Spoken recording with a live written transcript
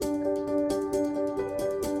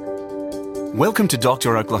Welcome to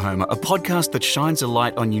Dr. Oklahoma, a podcast that shines a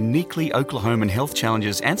light on uniquely Oklahoman health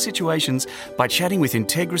challenges and situations by chatting with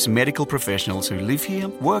Integris medical professionals who live here,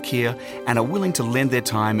 work here, and are willing to lend their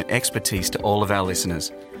time and expertise to all of our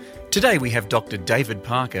listeners. Today we have Dr. David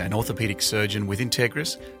Parker, an orthopedic surgeon with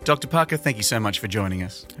Integris. Dr. Parker, thank you so much for joining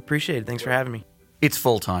us. I appreciate it. Thanks for having me. It's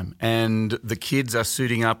fall time and the kids are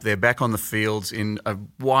suiting up. They're back on the fields in a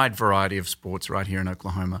wide variety of sports right here in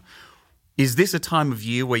Oklahoma. Is this a time of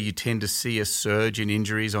year where you tend to see a surge in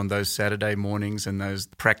injuries on those Saturday mornings and those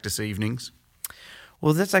practice evenings?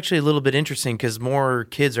 Well, that's actually a little bit interesting because more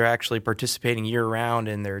kids are actually participating year-round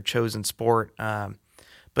in their chosen sport.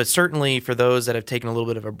 But certainly for those that have taken a little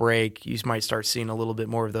bit of a break, you might start seeing a little bit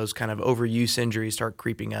more of those kind of overuse injuries start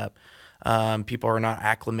creeping up. People are not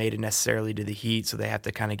acclimated necessarily to the heat, so they have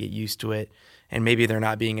to kind of get used to it. And maybe they're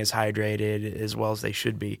not being as hydrated as well as they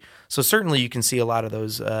should be. So certainly you can see a lot of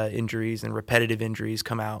those injuries and repetitive injuries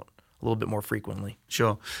come out a little bit more frequently.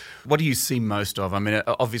 Sure. What do you see most of? I mean,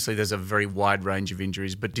 obviously there's a very wide range of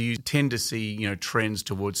injuries, but do you tend to see, trends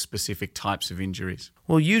towards specific types of injuries?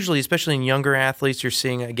 Well, usually, especially in younger athletes, you're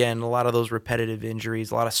seeing, again, a lot of those repetitive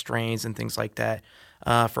injuries, a lot of strains and things like that.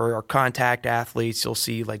 For our contact athletes, you'll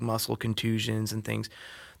see like muscle contusions and things.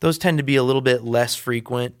 Those tend to be a little bit less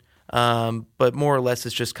frequent. But more or less,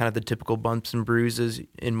 it's just kind of the typical bumps and bruises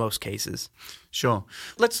in most cases. Sure.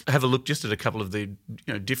 Let's have a look just at a couple of the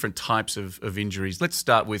different types of injuries. Let's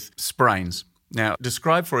start with sprains. Now,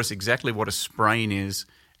 describe for us exactly what a sprain is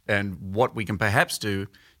and what we can perhaps do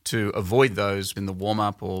to avoid those in the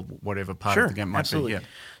warm-up or whatever part of the game might absolutely. be. Yeah.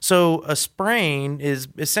 So a sprain is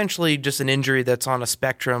essentially just an injury that's on a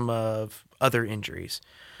spectrum of other injuries.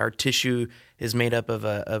 Our tissue is made up of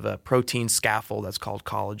a protein scaffold that's called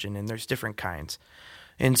collagen, and there's different kinds.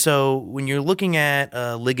 And so when you're looking at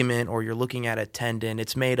a ligament or you're looking at a tendon,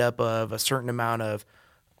 it's made up of a certain amount of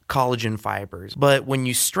collagen fibers. But when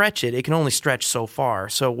you stretch it, it can only stretch so far.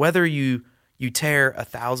 So whether you tear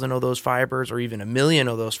 1,000 of those fibers or even 1,000,000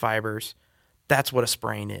 of those fibers, that's what a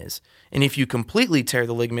sprain is. And if you completely tear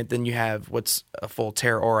the ligament, then you have what's a full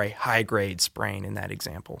tear or a high-grade sprain in that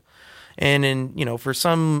example. And for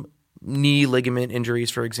some knee ligament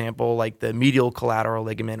injuries, for example, like the medial collateral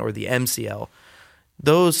ligament or the MCL,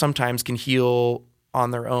 those sometimes can heal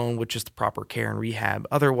on their own with just the proper care and rehab.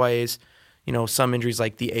 Otherwise, some injuries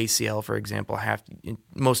like the ACL, for example,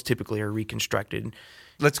 most typically are reconstructed.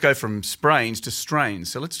 Let's go from sprains to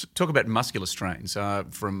strains. So let's talk about muscular strains,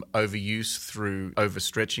 from overuse through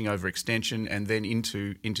overstretching, overextension, and then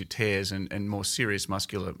into tears and more serious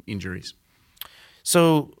muscular injuries.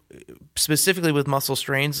 So specifically with muscle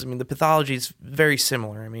strains, the pathology is very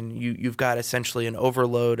similar. You've got essentially an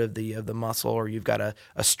overload of the muscle, or you've got a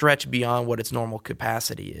stretch beyond what its normal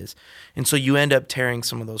capacity is. And so you end up tearing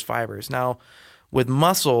some of those fibers. Now, with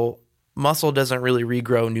muscle doesn't really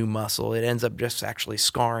regrow new muscle. It ends up just actually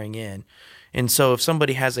scarring in. And so if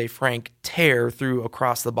somebody has a frank tear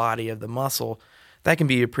across the body of the muscle, that can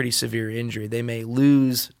be a pretty severe injury. They may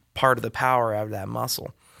lose part of the power out of that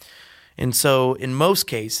muscle. And so in most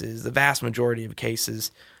cases, the vast majority of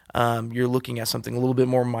cases, you're looking at something a little bit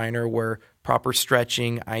more minor where proper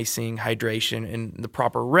stretching, icing, hydration, and the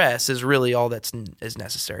proper rest is really all that's is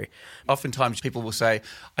necessary. Oftentimes people will say,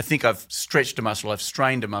 I think I've stretched a muscle, I've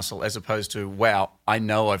strained a muscle, as opposed to, wow, I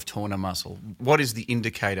know I've torn a muscle. What is the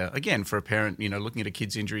indicator, again, for a parent, looking at a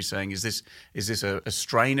kid's injury saying, is this a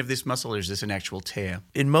strain of this muscle or is this an actual tear?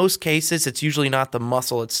 In most cases, it's usually not the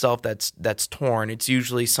muscle itself that's torn. It's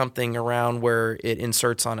usually something around where it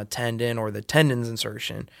inserts on a tendon or the tendon's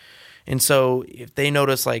insertion. And so if they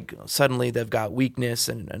notice like suddenly they've got weakness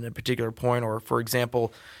in a particular point, or for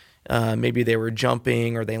example, maybe they were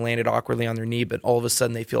jumping or they landed awkwardly on their knee, but all of a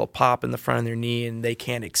sudden they feel a pop in the front of their knee and they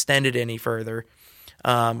can't extend it any further,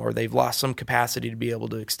 or they've lost some capacity to be able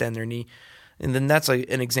to extend their knee. And then that's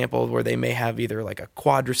an example where they may have either like a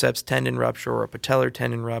quadriceps tendon rupture or a patellar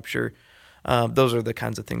tendon rupture. Those are the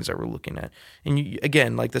kinds of things that we're looking at. And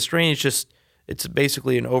again, like the strain is just, it's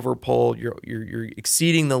basically an overpull. You're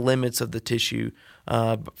exceeding the limits of the tissue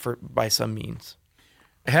by some means.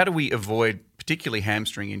 How do we avoid particularly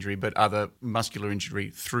hamstring injury, but other muscular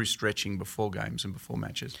injury through stretching before games and before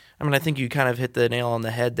matches? I think you kind of hit the nail on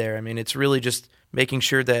the head there. It's really just making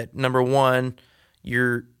sure that, number one,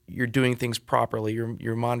 you're doing things properly.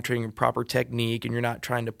 You're monitoring your proper technique, and you're not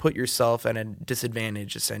trying to put yourself at a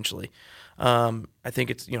disadvantage, essentially. I think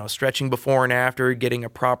it's, stretching before and after, getting a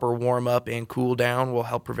proper warm up and cool down will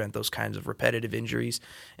help prevent those kinds of repetitive injuries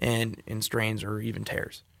and strains or even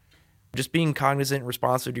tears. Just being cognizant and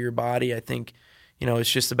responsive to your body, I think,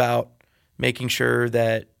 it's just about making sure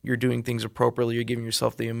that you're doing things appropriately. You're giving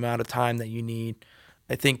yourself the amount of time that you need.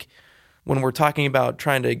 I think when we're talking about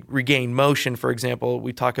trying to regain motion, for example,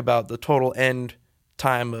 we talk about the total end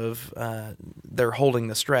time of they're holding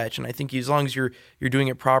the stretch. And I think as long as you're doing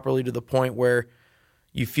it properly to the point where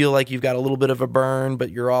you feel like you've got a little bit of a burn,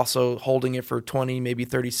 but you're also holding it for 20, maybe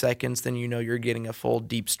 30 seconds, then you know you're getting a full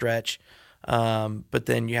deep stretch. But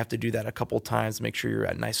then you have to do that a couple times to make sure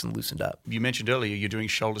you're nice and loosened up. You mentioned earlier you're doing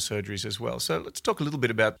shoulder surgeries as well. So let's talk a little bit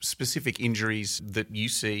about specific injuries that you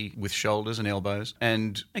see with shoulders and elbows.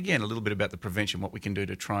 And again, a little bit about the prevention, what we can do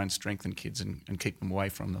to try and strengthen kids and keep them away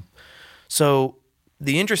from them. So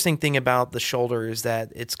the interesting thing about the shoulder is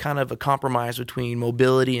that it's kind of a compromise between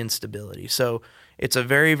mobility and stability. So it's a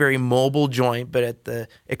very, very mobile joint, but at the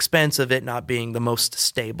expense of it not being the most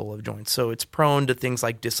stable of joints. So it's prone to things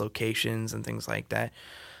like dislocations and things like that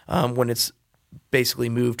when it's basically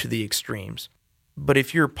moved to the extremes. But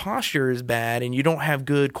if your posture is bad and you don't have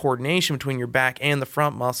good coordination between your back and the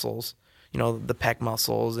front muscles, you know, the pec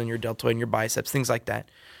muscles and your deltoid and your biceps, things like that,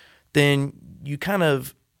 then you kind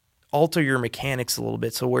of alter your mechanics a little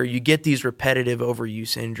bit, so where you get these repetitive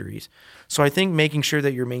overuse injuries. So I think making sure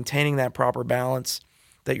that you're maintaining that proper balance,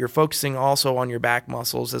 that you're focusing also on your back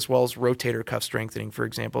muscles as well as rotator cuff strengthening, for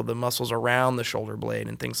example, the muscles around the shoulder blade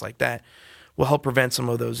and things like that, will help prevent some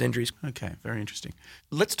of those injuries. Okay, very interesting.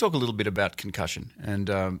 Let's talk a little bit about concussion.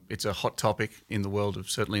 And it's a hot topic in the world of,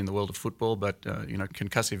 certainly in the world of football, but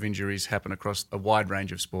concussive injuries happen across a wide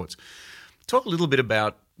range of sports. Talk a little bit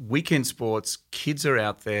about weekend sports. Kids are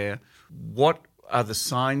out there. What are the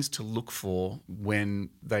signs to look for when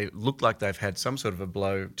they look like they've had some sort of a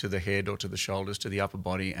blow to the head or to the shoulders, to the upper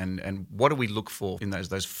body? And what do we look for in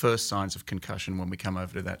those first signs of concussion when we come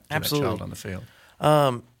over to that child on the field?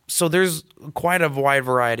 So there's quite a wide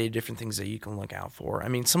variety of different things that you can look out for. I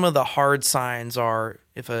mean, some of the hard signs are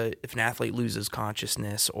if an athlete loses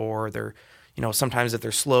consciousness, or they're, sometimes if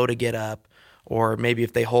they're slow to get up, or maybe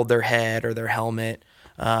if they hold their head or their helmet.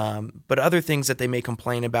 But other things that they may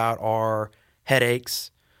complain about are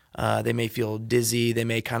headaches. They may feel dizzy. They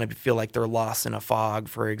may kind of feel like they're lost in a fog,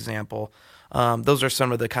 for example. Those are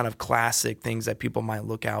some of the kind of classic things that people might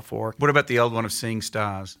look out for. What about the old one of seeing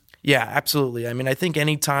stars? Yeah, absolutely. I mean, I think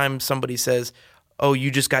anytime somebody says, oh,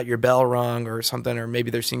 you just got your bell rung or something, or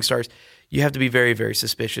maybe they're seeing stars, you have to be very, very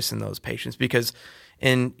suspicious in those patients because,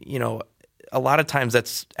 a lot of times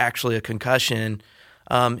that's actually a concussion.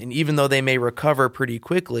 And even though they may recover pretty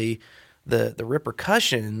quickly, the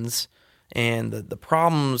repercussions and the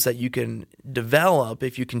problems that you can develop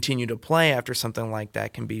if you continue to play after something like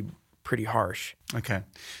that can be pretty harsh. Okay.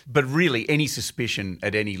 But really, any suspicion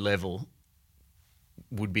at any level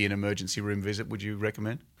would be an emergency room visit, would you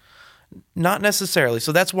recommend? Not necessarily.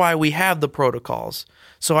 So that's why we have the protocols.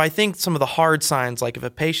 So I think some of the hard signs, like if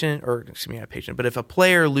a if a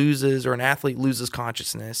player loses or an athlete loses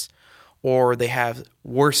consciousness, or they have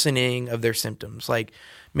worsening of their symptoms, like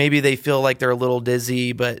maybe they feel like they're a little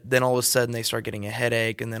dizzy, but then all of a sudden they start getting a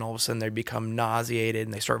headache, and then all of a sudden they become nauseated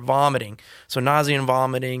and they start vomiting. So nausea and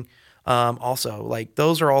vomiting, also, like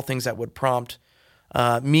those are all things that would prompt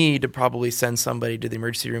me to probably send somebody to the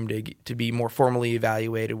emergency room to be more formally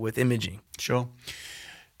evaluated with imaging. Sure.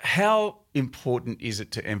 How important is it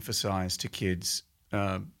to emphasize to kids,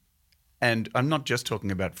 and I'm not just talking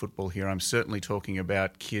about football here, I'm certainly talking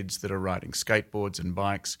about kids that are riding skateboards and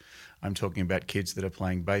bikes, I'm talking about kids that are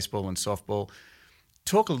playing baseball and softball.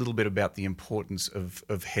 Talk a little bit about the importance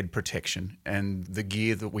of head protection and the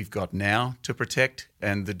gear that we've got now to protect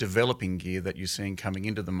and the developing gear that you're seeing coming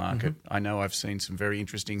into the market. Mm-hmm. I know I've seen some very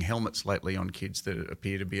interesting helmets lately on kids that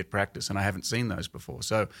appear to be at practice, and I haven't seen those before.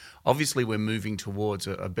 So obviously we're moving towards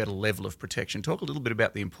a better level of protection. Talk a little bit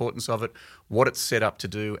about the importance of it, what it's set up to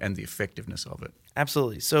do, and the effectiveness of it.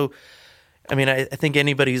 Absolutely. So I mean, I think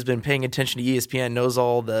anybody who's been paying attention to ESPN knows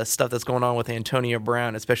all the stuff that's going on with Antonio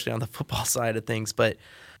Brown, especially on the football side of things. But,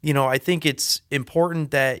 I think it's important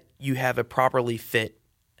that you have a properly fit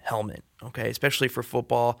helmet, okay, especially for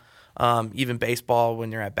football, even baseball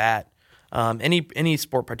when you're at bat. Any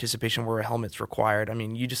sport participation where a helmet's required, I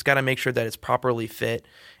mean, you just got to make sure that it's properly fit.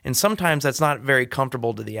 And sometimes that's not very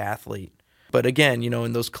comfortable to the athlete. But again,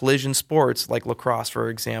 in those collision sports like lacrosse, for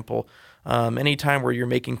example, anytime where you're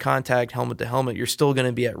making contact helmet to helmet, you're still going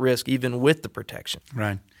to be at risk even with the protection.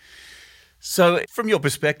 Right. So from your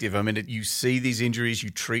perspective, I mean, you see these injuries, you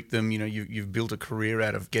treat them, you've built a career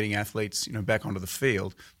out of getting athletes, back onto the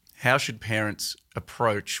field. How should parents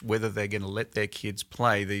approach whether they're going to let their kids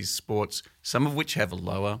play these sports, some of which have a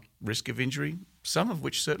lower risk of injury, some of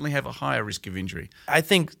which certainly have a higher risk of injury. I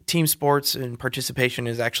think team sports and participation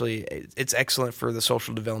is actually, it's excellent for the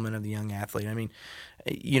social development of the young athlete. I mean,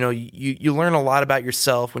 you learn a lot about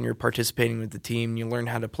yourself when you're participating with the team. You learn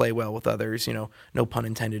how to play well with others, no pun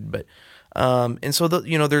intended. But and so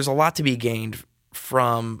there's a lot to be gained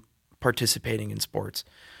from participating in sports.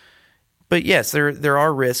 But yes, there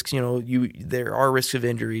are risks. There are risks of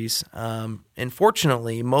injuries, and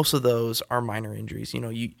fortunately, most of those are minor injuries.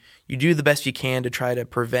 You do the best you can to try to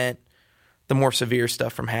prevent the more severe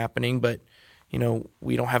stuff from happening. But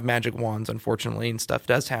we don't have magic wands, unfortunately, and stuff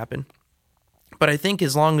does happen. But I think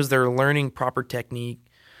as long as they're learning proper technique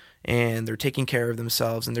and they're taking care of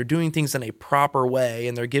themselves and they're doing things in a proper way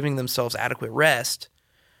and they're giving themselves adequate rest,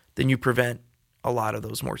 then you prevent a lot of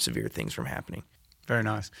those more severe things from happening. Very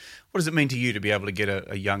nice. What does it mean to you to be able to get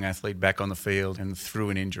a young athlete back on the field and through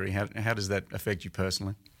an injury? How does that affect you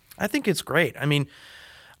personally? I think it's great. I mean,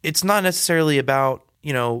 it's not necessarily about,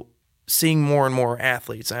 seeing more and more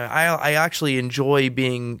athletes. I actually enjoy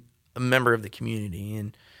being a member of the community,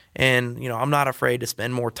 and I'm not afraid to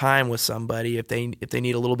spend more time with somebody if they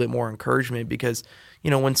need a little bit more encouragement, because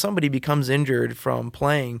when somebody becomes injured from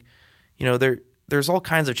playing, there's all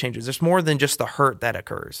kinds of changes. There's more than just the hurt that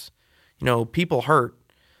occurs. People hurt,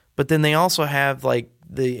 but then they also have like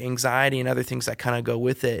the anxiety and other things that kind of go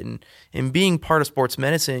with it. And being part of sports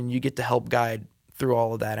medicine, you get to help guide through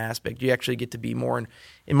all of that aspect. You actually get to be more,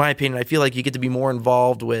 in my opinion, I feel like you get to be more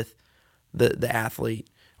involved with the athlete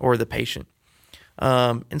or the patient.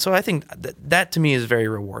 And so I think that to me is very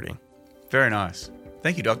rewarding. Very nice.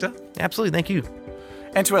 Thank you, Doctor. Absolutely. Thank you.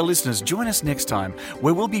 And to our listeners, join us next time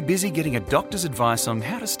where we'll be busy getting a doctor's advice on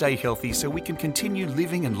how to stay healthy so we can continue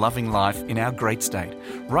living and loving life in our great state,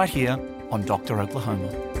 right here on Dr. Oklahoma.